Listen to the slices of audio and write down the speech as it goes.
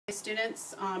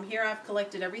students. Here I've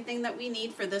collected everything that we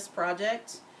need for this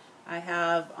project. I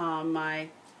have my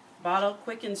bottle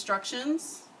quick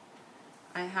instructions.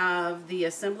 I have the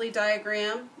assembly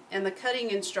diagram and the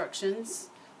cutting instructions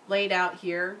laid out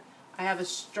here. I have a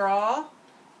straw.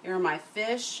 Here are my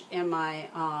fish and my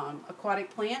aquatic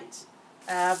plant.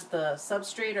 I have the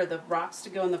substrate or the rocks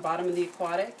to go in the bottom of the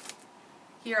aquatic.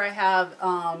 Here I have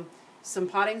some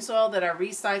potting soil that I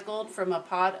recycled from a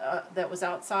pot that was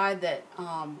outside that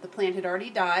the plant had already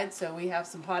died, so we have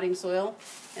some potting soil.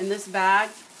 In this bag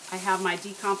I have my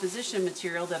decomposition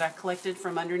material that I collected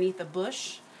from underneath a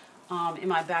bush in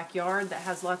my backyard that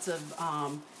has lots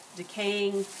of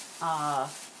decaying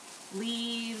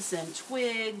leaves and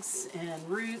twigs and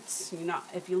roots.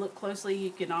 If you look closely,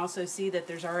 you can also see that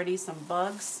there's already some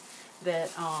bugs that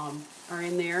are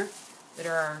in there that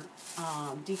are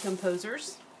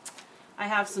decomposers. I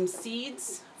have some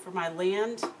seeds for my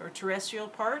land or terrestrial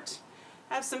part.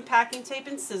 I have some packing tape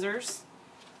and scissors,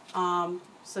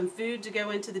 some food to go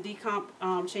into the decomp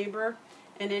chamber,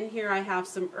 and in here I have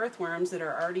some earthworms that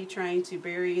are already trying to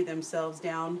bury themselves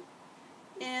down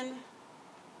in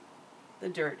the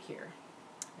dirt here,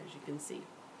 as you can see.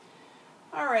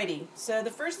 Alrighty, so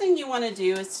the first thing you want to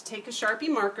do is to take a Sharpie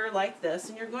marker like this,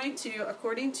 and you're going to,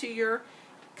 according to your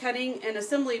cutting and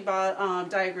assembly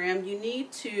diagram, you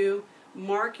need to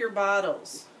mark your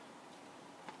bottles.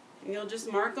 And you'll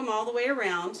just mark them all the way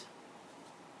around.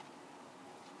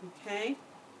 Okay?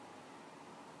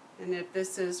 And if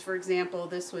this is, for example,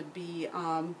 this would be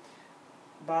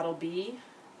bottle B,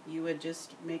 you would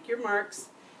just make your marks.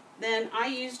 Then I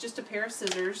use just a pair of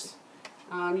scissors.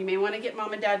 You may want to get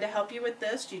mom and dad to help you with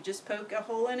this. You just poke a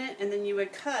hole in it and then you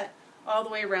would cut all the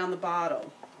way around the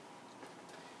bottle.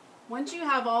 Once you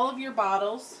have all of your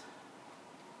bottles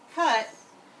cut,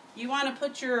 you want to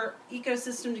put your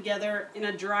ecosystem together in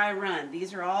a dry run.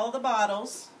 These are all the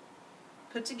bottles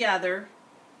put together,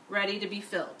 ready to be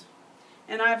filled.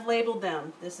 And I've labeled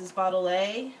them. This is bottle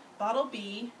A, bottle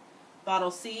B,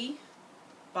 bottle C,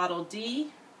 bottle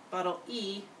D, bottle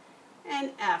E,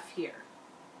 and F here.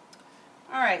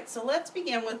 Alright, so let's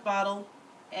begin with bottle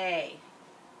A.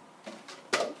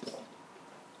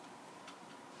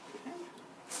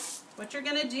 What you're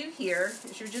going to do here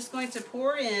is you're just going to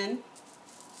pour in,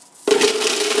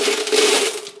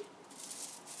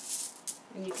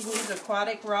 and you can use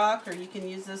aquatic rock, or you can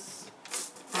use this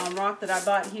rock that I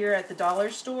bought here at the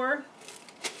dollar store.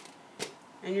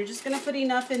 And you're just going to put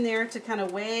enough in there to kind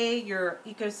of weigh your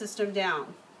ecosystem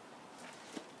down.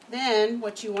 Then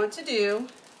what you want to do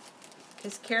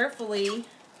is carefully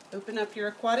open up your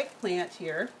aquatic plant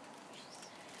here,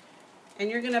 and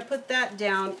you're going to put that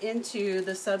down into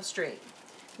the substrate.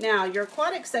 Now, your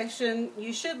aquatic section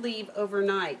you should leave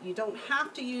overnight. You don't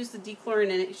have to use the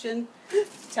dechlorination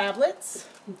tablets,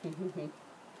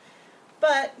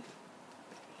 but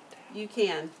you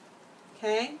can.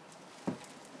 Okay?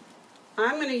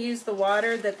 I'm going to use the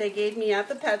water that they gave me at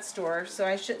the pet store, so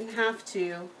I shouldn't have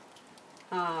to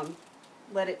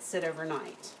let it sit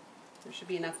overnight. There should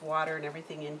be enough water and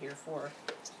everything in here for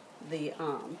the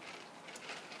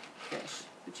fish.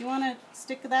 But you want to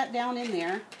stick that down in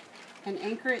there and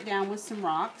anchor it down with some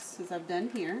rocks, as I've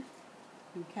done here.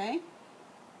 Okay?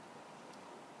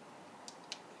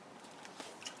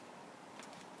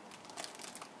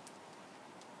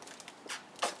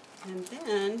 And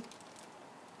then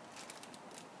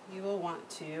you will want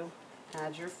to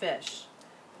add your fish.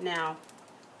 Now,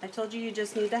 I told you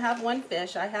just need to have one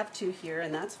fish. I have two here,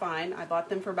 and that's fine. I bought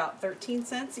them for about 13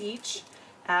 cents each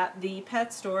at the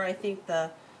pet store. I think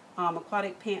the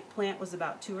aquatic plant was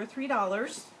about $2 or $3.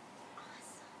 Awesome.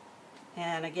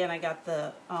 And again, I got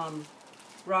the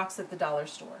rocks at the dollar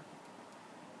store.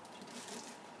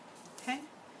 Okay?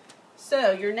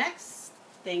 So your next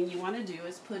thing you want to do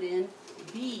is put in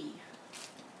B.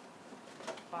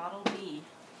 Bottle B.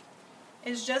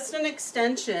 It's just an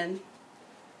extension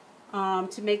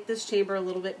to make this chamber a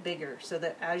little bit bigger, so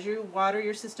that as you water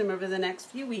your system over the next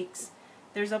few weeks,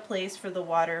 there's a place for the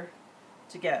water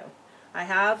to go. I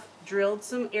have drilled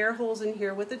some air holes in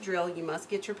here with a drill. You must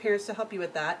get your parents to help you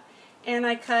with that. And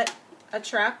I cut a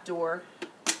trap door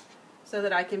so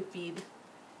that I can feed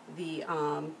the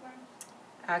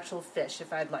actual fish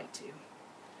if I'd like to.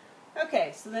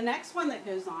 Okay, so the next one that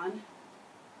goes on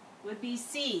would be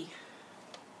C.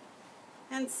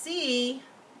 And C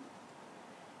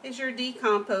is your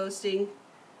decomposting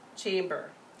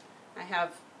chamber. I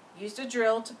have used a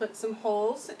drill to put some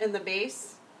holes in the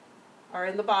base or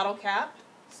in the bottle cap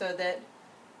so that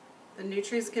the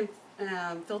nutrients can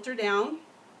filter down.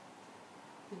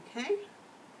 Okay?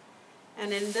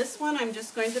 And in this one I'm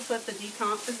just going to put the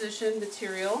decomposition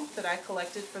material that I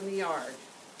collected from the yard.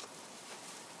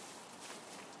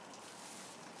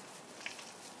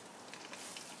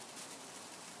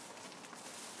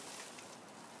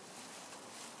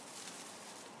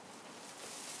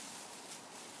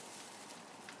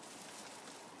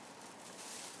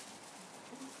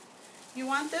 You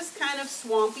want this kind of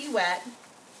swampy wet,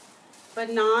 but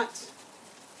not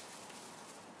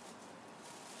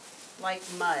like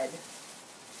mud.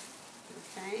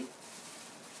 Okay?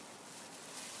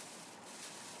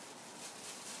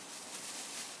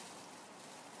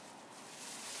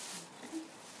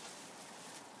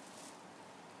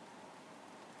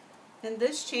 In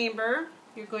this chamber,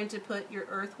 you're going to put your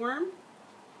earthworm.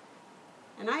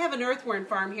 And I have an earthworm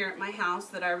farm here at my house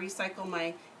that I recycle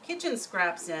my kitchen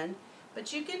scraps in.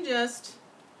 But you can just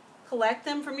collect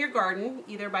them from your garden,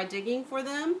 either by digging for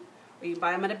them, or you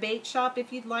buy them at a bait shop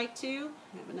if you'd like to.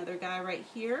 I have another guy right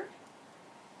here.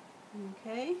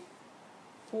 Okay.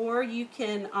 Or you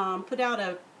can put out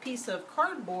a piece of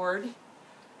cardboard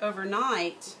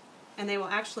overnight, and they will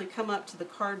actually come up to the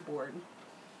cardboard.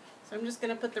 So I'm just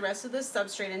going to put the rest of this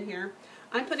substrate in here.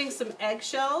 I'm putting some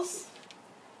eggshells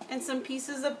and some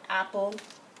pieces of apple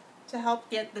to help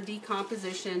get the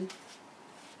decomposition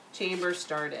chamber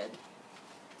started.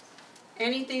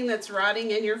 Anything that's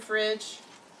rotting in your fridge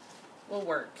will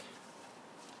work.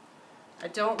 I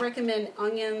don't recommend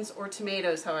onions or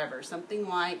tomatoes, however. Something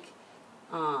like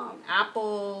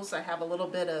apples. I have a little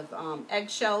bit of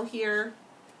eggshell here.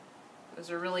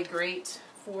 Those are really great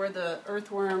for the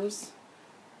earthworms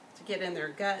to get in their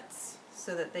guts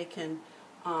so that they can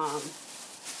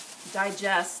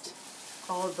digest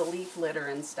all of the leaf litter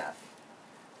and stuff.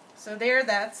 So there,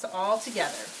 that's all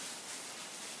together.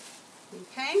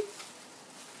 Okay?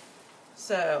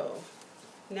 So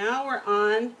now we're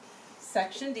on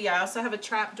section D. I also have a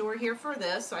trap door here for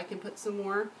this, so I can put some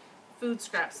more food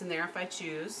scraps in there if I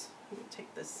choose. I'm going to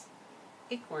take this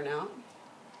acorn out.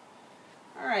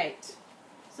 Alright,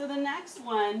 so the next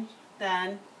one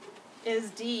then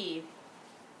is D.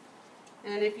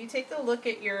 And if you take a look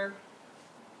at your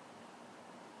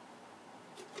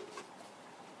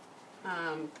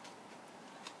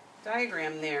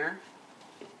diagram there,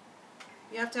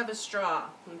 you have to have a straw,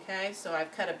 okay? So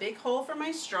I've cut a big hole for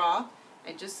my straw.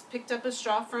 I just picked up a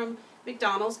straw from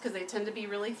McDonald's because they tend to be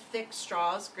really thick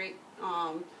straws, great,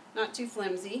 not too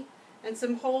flimsy, and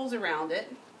some holes around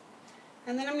it.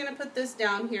 And then I'm going to put this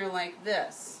down here like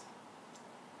this,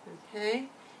 okay?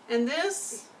 And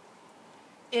this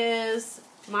is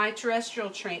my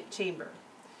terrestrial chamber.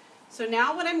 So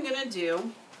now what I'm going to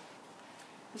do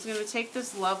is going to take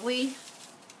this lovely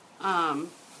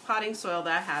potting soil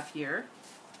that I have here,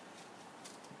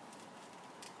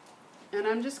 and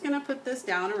I'm just going to put this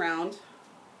down around,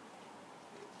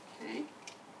 okay?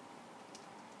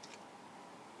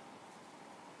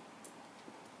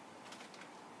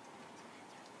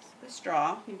 The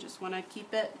straw, you just want to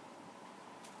keep it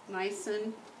nice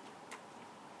and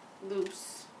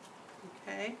loose,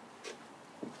 okay?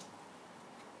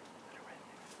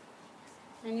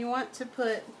 And you want to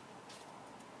put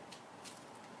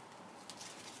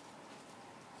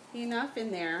enough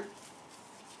in there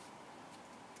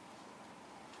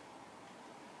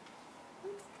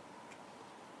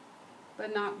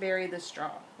but not bury the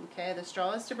straw, okay? The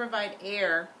straw is to provide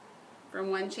air from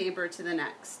one chamber to the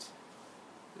next,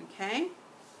 okay?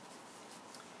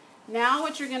 Now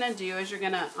what you're going to do is you're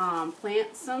going to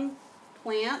plant some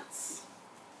plants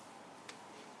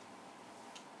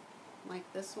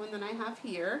like this one that I have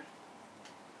here,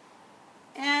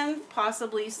 and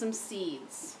possibly some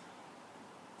seeds.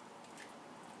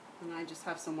 And I just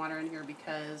have some water in here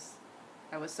because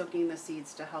I was soaking the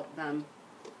seeds to help them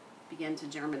begin to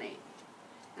germinate.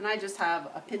 And I just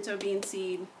have a pinto bean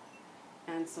seed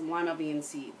and some lima bean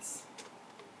seeds.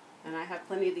 And I have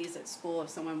plenty of these at school if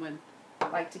someone would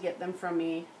like to get them from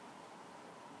me. You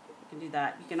can do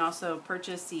that. You can also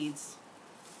purchase seeds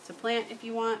to plant if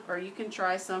you want, or you can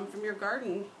try some from your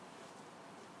garden.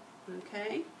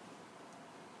 Okay?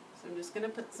 So I'm just going to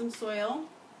put some soil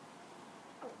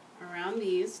around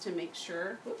these to make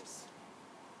sure, whoops,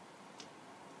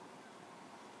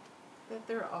 that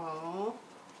they're all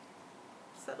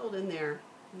settled in there,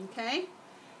 okay?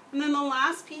 And then the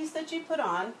last piece that you put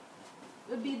on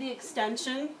would be the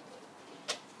extension,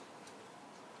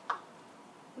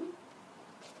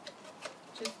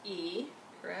 which is E,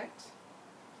 correct?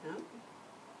 Yep.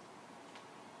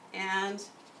 And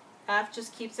F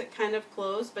just keeps it kind of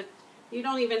closed, but you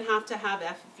don't even have to have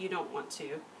F if you don't want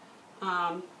to.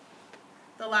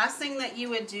 The last thing that you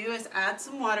would do is add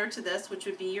some water to this, which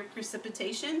would be your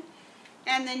precipitation,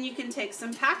 and then you can take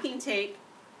some packing tape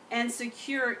and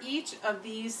secure each of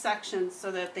these sections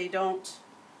so that they don't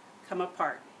come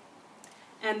apart.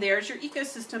 And there's your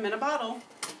ecosystem in a bottle.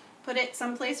 Put it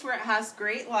someplace where it has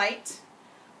great light,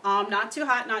 not too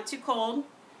hot, not too cold.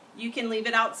 You can leave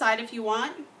it outside if you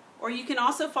want, or you can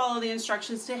also follow the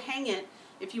instructions to hang it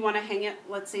if you want to hang it,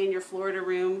 let's say, in your Florida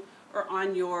room or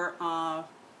on your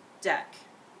deck.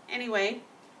 Anyway,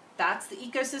 that's the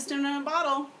ecosystem in a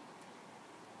bottle.